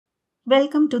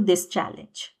Welcome to this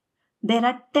challenge. There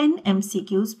are 10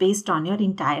 MCQs based on your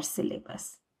entire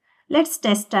syllabus. Let's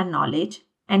test our knowledge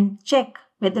and check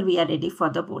whether we are ready for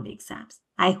the board exams.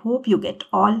 I hope you get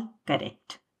all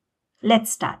correct.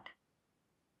 Let's start.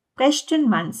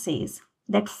 Question 1 says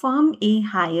that firm A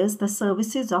hires the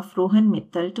services of Rohan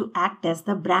Mittal to act as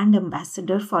the brand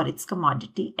ambassador for its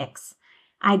commodity X.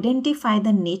 Identify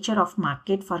the nature of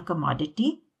market for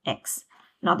commodity X.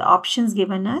 Now the options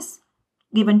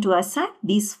given to us are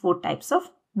these 4 types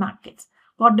of markets.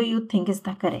 What do you think is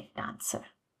the correct answer?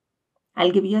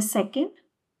 I'll give you a second.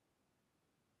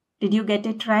 Did you get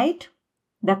it right?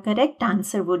 The correct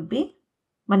answer would be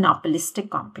monopolistic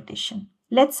competition.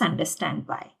 Let's understand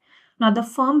why. Now the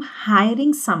firm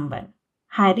hiring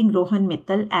Rohan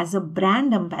Mittal as a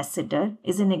brand ambassador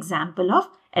is an example of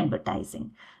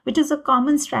advertising, which is a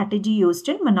common strategy used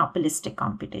in monopolistic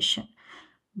competition.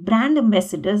 Brand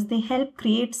ambassadors, they help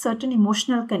create certain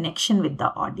emotional connection with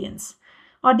the audience.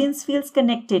 Audience feels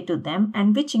connected to them,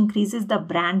 and which increases the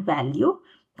brand value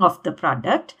of the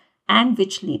product and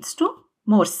which leads to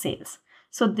more sales.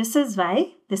 So this is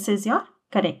why this is your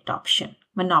correct option,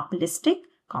 monopolistic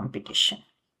competition.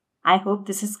 I hope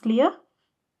this is clear.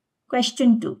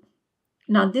 Question 2.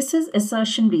 Now this is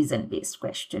assertion reason based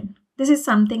question. This is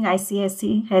something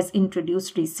ICSE has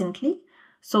introduced recently.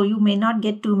 So you may not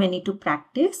get too many to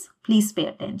practice. Please pay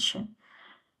attention.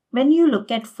 When you look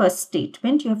at first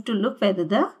statement, you have to look whether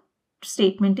the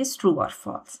statement is true or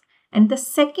false. And the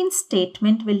second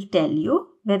statement will tell you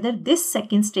whether this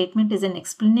second statement is an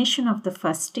explanation of the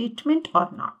first statement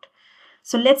or not.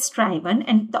 So let's try one,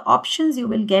 and the options you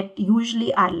will get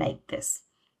usually are like this.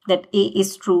 That A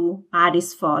is true, R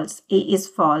is false, A is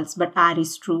false, but R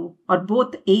is true, or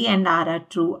both A and R are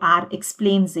true, R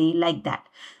explains A, like that.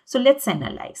 So let's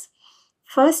analyze.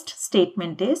 First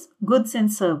statement is goods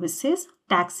and services,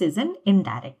 tax is an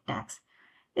indirect tax.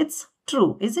 It's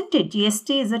true, isn't it?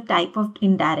 GST is a type of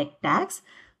indirect tax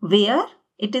where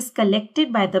it is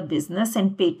collected by the business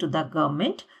and paid to the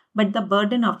government, but the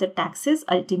burden of the tax is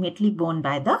ultimately borne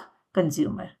by the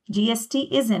consumer.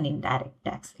 GST is an indirect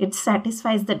tax. It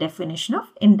satisfies the definition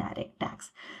of indirect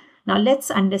tax. Now let's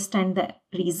understand the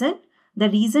reason. The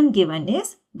reason given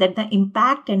is that the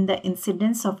impact and the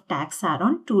incidence of tax are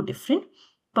on two different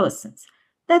persons.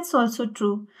 That's also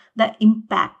true. The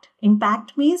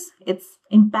impact means it's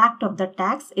impact of the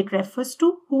tax. It refers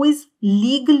to who is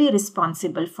legally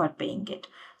responsible for paying it.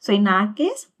 So in our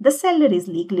case, the seller is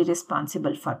legally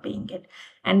responsible for paying it.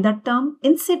 And the term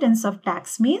incidence of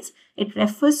tax means it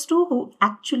refers to who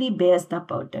actually bears the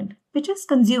burden, which is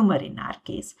consumer in our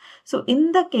case. So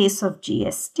in the case of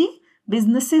GST,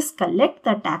 businesses collect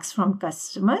the tax from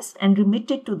customers and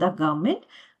remit it to the government,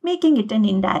 making it an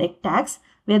indirect tax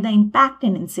where the impact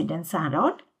and incidence are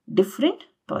on different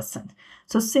persons.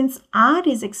 So since R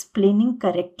is explaining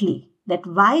correctly that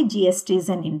why GST is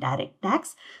an indirect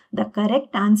tax, the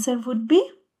correct answer would be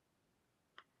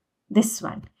this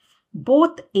one.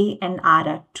 Both A and R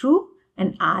are true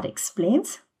and R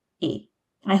explains A.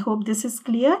 I hope this is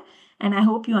clear and I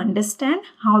hope you understand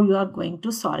how you are going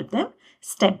to solve them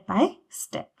step by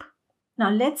step. Now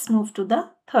let's move to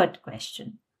the third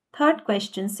question. Third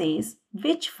question says,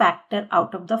 which factor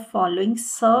out of the following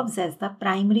serves as the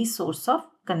primary source of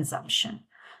consumption?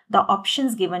 The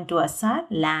options given to us are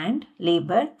land,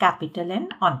 labor, capital,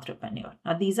 and entrepreneur.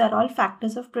 Now, these are all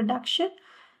factors of production.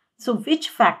 So, which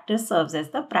factor serves as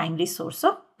the primary source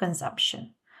of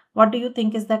consumption? What do you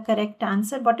think is the correct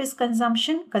answer? What is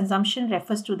consumption? Consumption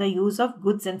refers to the use of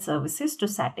goods and services to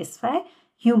satisfy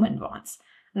human wants.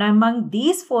 Now, among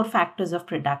these 4 factors of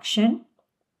production,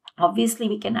 obviously,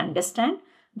 we can understand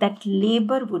that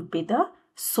labor would be the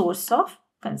source of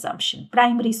consumption,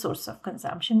 primary source of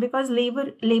consumption, because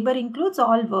labor includes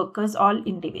all workers, all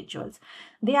individuals.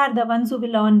 They are the ones who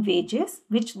will earn wages,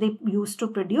 which they use to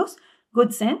produce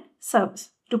goods and services,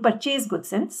 to purchase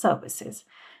goods and services.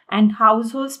 And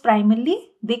households primarily,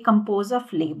 they compose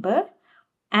of labor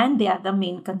and they are the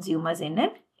main consumers in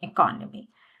an economy.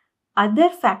 Other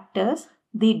factors,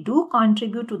 they do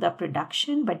contribute to the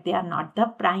production, but they are not the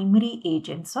primary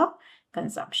agents of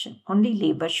consumption. Only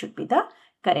labor should be the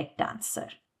correct answer.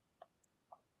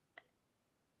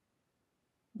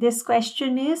 This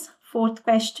question is fourth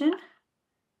question.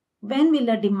 When will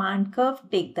a demand curve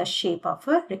take the shape of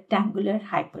a rectangular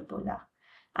hyperbola?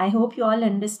 I hope you all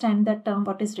understand the term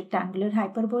what is rectangular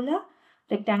hyperbola.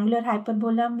 Rectangular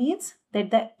hyperbola means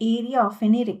that the area of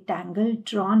any rectangle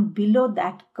drawn below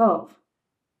that curve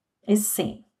is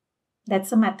same.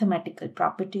 That's a mathematical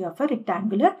property of a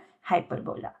rectangular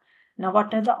hyperbola. Now,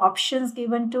 what are the options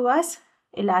given to us?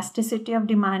 elasticity of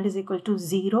demand is equal to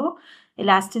 0,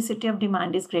 elasticity of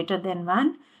demand is greater than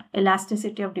 1,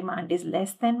 elasticity of demand is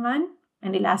less than 1,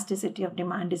 and elasticity of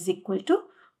demand is equal to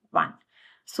 1.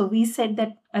 So we said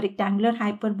that a rectangular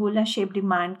hyperbola shaped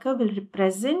demand curve will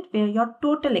represent where your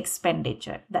total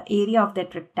expenditure, the area of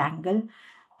that rectangle,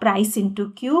 price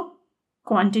into Q,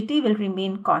 quantity will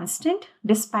remain constant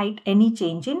despite any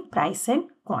change in price and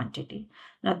quantity.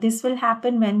 Now this will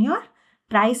happen when your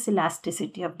price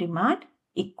elasticity of demand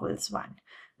equals 1,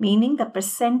 meaning the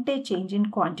percentage change in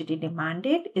quantity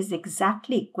demanded is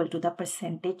exactly equal to the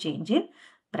percentage change in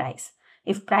price.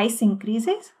 If price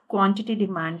increases, quantity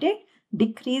demanded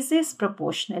decreases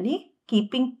proportionally,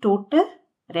 keeping total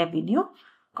revenue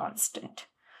constant.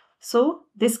 So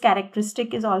this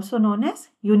characteristic is also known as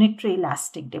unitary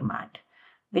elastic demand,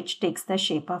 which takes the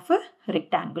shape of a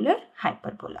rectangular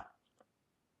hyperbola.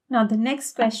 Now the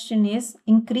next question is,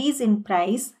 increase in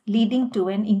price leading to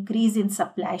an increase in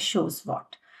supply shows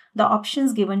what? The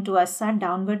options given to us are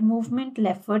downward movement,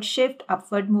 leftward shift,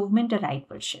 upward movement, or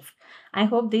rightward shift. I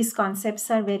hope these concepts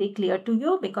are very clear to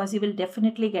you because you will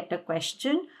definitely get a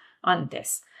question on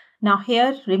this. Now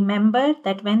here, remember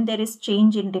that when there is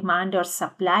change in demand or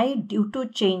supply due to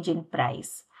change in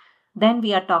price, then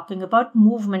we are talking about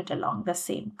movement along the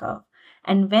same curve.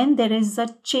 And when there is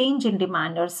a change in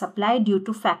demand or supply due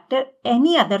to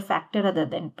any other factor other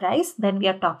than price, then we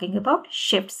are talking about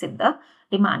shifts in the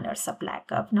demand or supply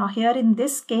curve. Now here in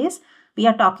this case, we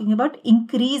are talking about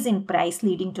increase in price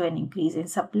leading to an increase in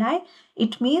supply.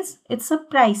 It means it's a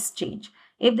price change.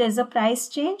 If there's a price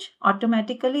change,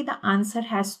 automatically the answer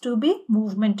has to be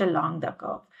movement along the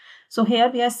curve. So here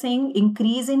we are saying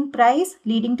increase in price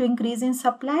leading to increase in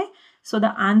supply. So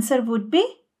the answer would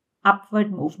be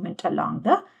upward movement along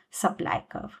the supply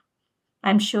curve.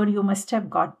 I'm sure you must have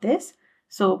got this.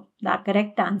 So the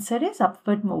correct answer is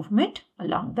upward movement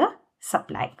along the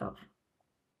supply curve.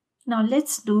 Now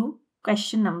let's do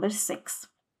question number 6.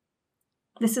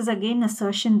 This is again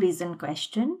assertion reason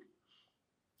question.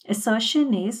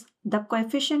 Assertion is the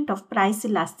coefficient of price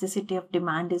elasticity of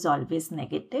demand is always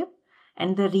negative,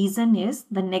 and the reason is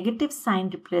the negative sign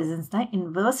represents the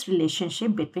inverse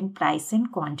relationship between price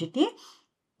and quantity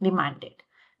demanded.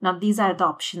 Now these are the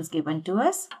options given to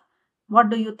us. What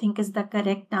do you think is the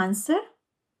correct answer?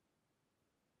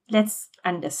 Let's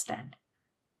understand.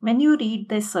 When you read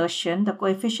the assertion, the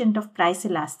coefficient of price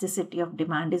elasticity of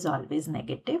demand is always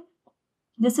negative.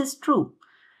 This is true.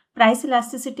 Price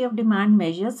elasticity of demand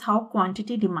measures how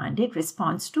quantity demanded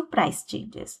responds to price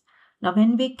changes. Now,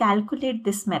 when we calculate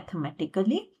this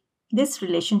mathematically, this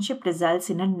relationship results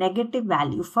in a negative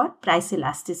value for price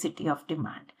elasticity of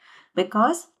demand,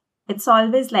 because it's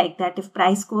always like that. If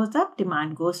price goes up,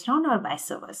 demand goes down, or vice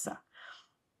versa.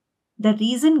 The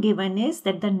reason given is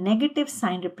that the negative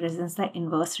sign represents the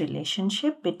inverse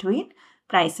relationship between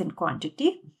price and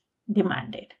quantity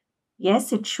demanded.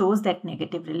 Yes, it shows that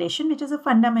negative relation, which is a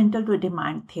fundamental to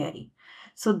demand theory.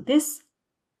 So this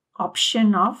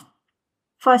option of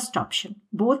first option,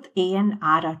 both A and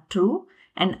R are true,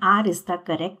 and R is the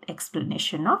correct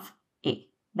explanation of A.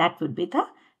 That would be the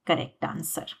correct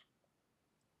answer.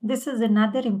 This is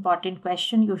another important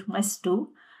question you must do.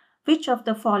 Which of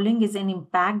the following is an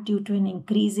impact due to an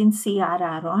increase in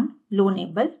CRR on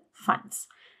loanable funds?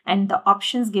 And the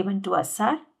options given to us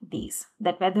are these,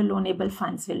 that whether loanable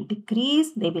funds will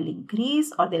decrease, they will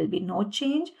increase, or there will be no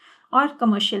change, or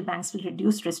commercial banks will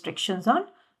reduce restrictions on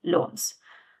loans.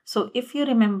 So if you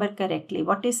remember correctly,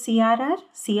 what is CRR?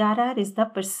 CRR is the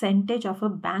percentage of a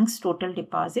bank's total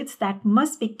deposits that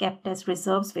must be kept as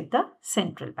reserves with the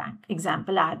central bank.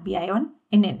 Example, RBI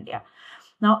in India.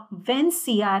 Now, when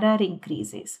CRR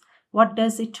increases, what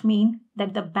does it mean?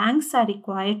 That the banks are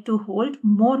required to hold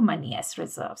more money as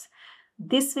reserves.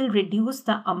 This will reduce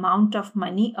the amount of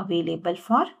money available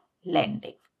for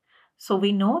lending. So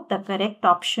we know the correct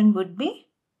option would be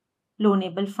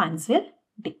loanable funds will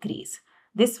decrease.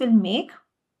 This will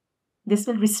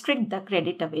restrict the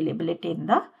credit availability in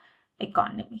the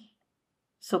economy.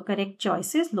 So correct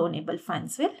choice is loanable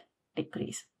funds will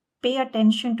decrease. Pay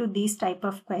attention to these type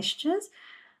of questions.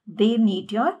 They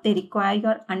require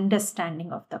your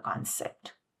understanding of the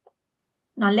concept.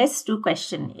 Now let's do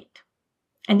question 8.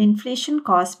 An inflation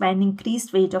caused by an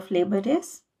increased wage of labor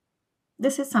is?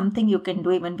 This is something you can do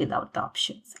even without the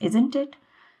options, isn't it?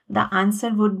 The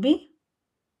answer would be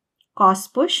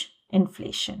cost push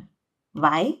inflation.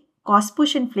 Why? Cost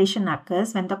push inflation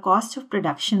occurs when the cost of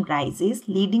production rises,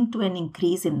 leading to an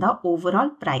increase in the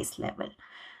overall price level.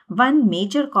 One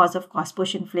major cause of cost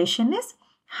push inflation is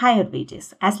higher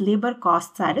wages, as labor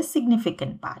costs are a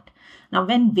significant part. Now,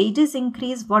 when wages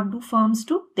increase, what do firms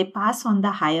do? They pass on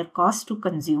the higher cost to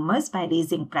consumers by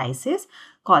raising prices,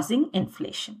 causing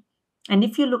inflation. And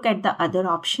if you look at the other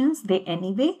options, they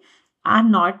anyway are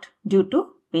not due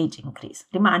to wage increase.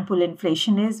 Demand pull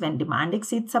inflation is when demand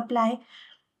exceeds supply.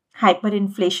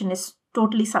 Hyperinflation is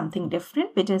totally something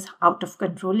different, which is out of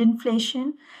control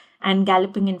inflation. And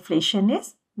galloping inflation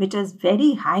is which is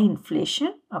very high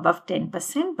inflation, above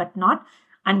 10%, but not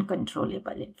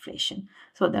uncontrollable inflation.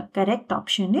 So the correct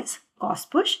option is cost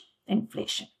push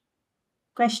inflation.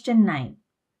 Question 9.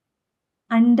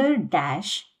 Under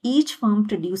dash, each firm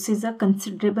produces a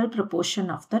considerable proportion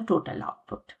of the total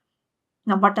output.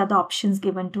 Now, what are the options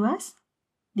given to us?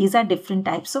 These are different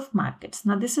types of markets.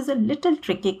 Now, this is a little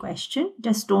tricky question.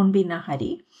 Just don't be in a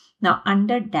hurry. Now,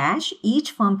 under dash,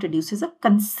 each firm produces a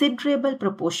considerable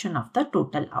proportion of the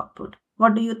total output.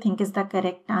 What do you think is the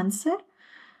correct answer?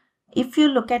 If you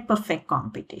look at perfect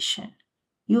competition,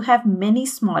 you have many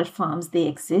small firms, they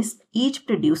exist, each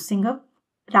producing a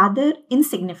rather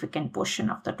insignificant portion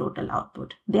of the total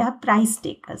output. They are price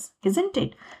takers, isn't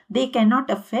it?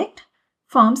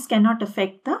 Firms cannot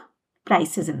affect the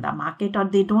prices in the market, or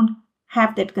they don't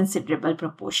have that considerable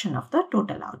proportion of the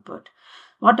total output.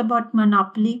 What about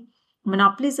monopoly?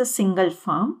 Monopoly is a single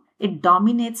firm. It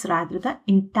dominates rather the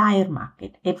entire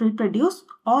market. It will produce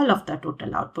all of the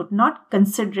total output, not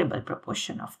considerable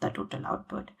proportion of the total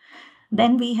output.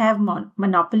 Then we have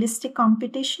monopolistic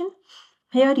competition.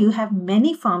 Here you have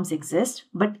many firms exist,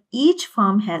 but each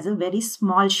firm has a very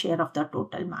small share of the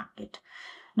total market.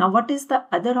 Now, what is the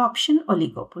other option?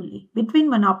 Oligopoly. Between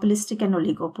monopolistic and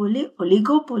oligopoly,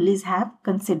 oligopolies have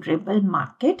considerable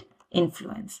market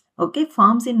influence. Okay,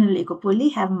 firms in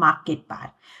oligopoly have market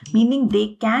power, meaning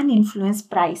they can influence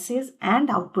prices and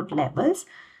output levels.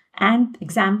 And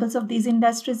examples of these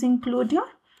industries include your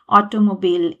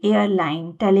automobile,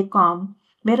 airline, telecom,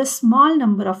 where a small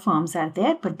number of firms are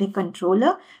there, but they control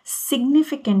a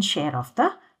significant share of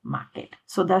the market.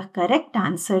 So the correct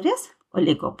answer is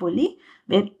oligopoly,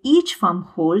 where each firm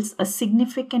holds a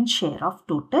significant share of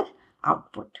total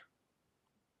output.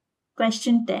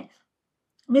 Question 10.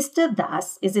 Mr.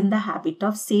 Das is in the habit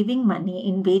of saving money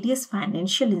in various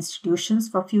financial institutions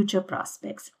for future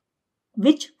prospects.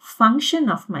 Which function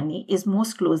of money is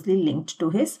most closely linked to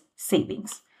his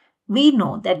savings? We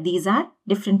know that these are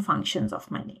different functions of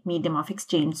money: medium of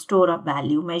exchange, store of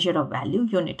value, measure of value,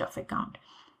 unit of account.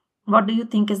 What do you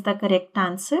think is the correct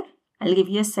answer? I'll give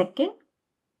you a second.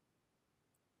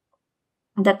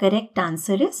 The correct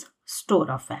answer is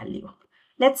store of value.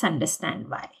 Let's understand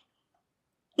why.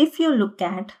 If you look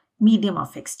at medium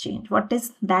of exchange, what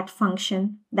is that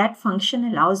function? That function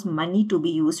allows money to be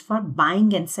used for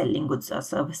buying and selling goods or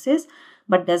services,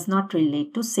 but does not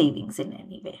relate to savings in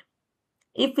any way.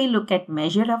 If we look at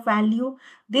measure of value,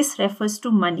 this refers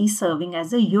to money serving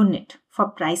as a unit for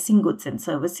pricing goods and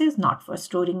services, not for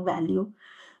storing value.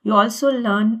 You also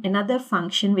learn another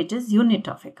function, which is unit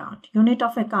of account. Unit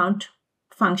of account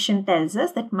function tells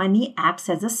us that money acts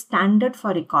as a standard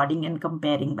for recording and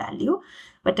comparing value,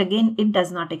 but again, it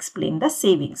does not explain the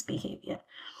savings behavior.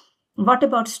 What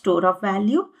about store of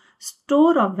value?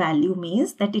 Store of value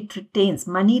means that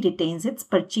money retains its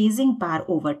purchasing power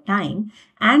over time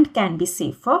and can be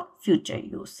saved for future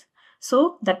use.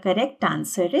 So the correct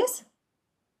answer is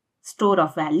store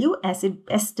of value, as it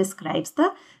best describes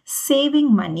the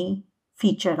saving money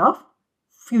feature of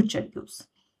future use.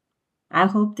 I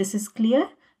hope this is clear.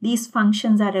 These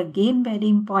functions are again very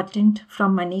important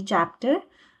from money chapter.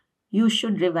 You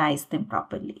should revise them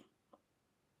properly.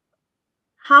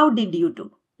 How did you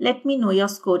do? Let me know your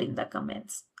score in the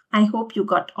comments. I hope you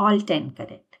got all 10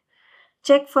 correct.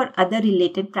 Check for other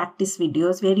related practice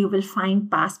videos where you will find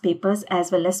past papers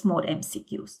as well as more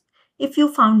MCQs. If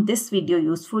you found this video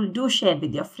useful, do share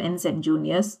with your friends and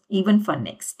juniors even for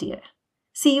next year.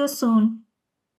 See you soon.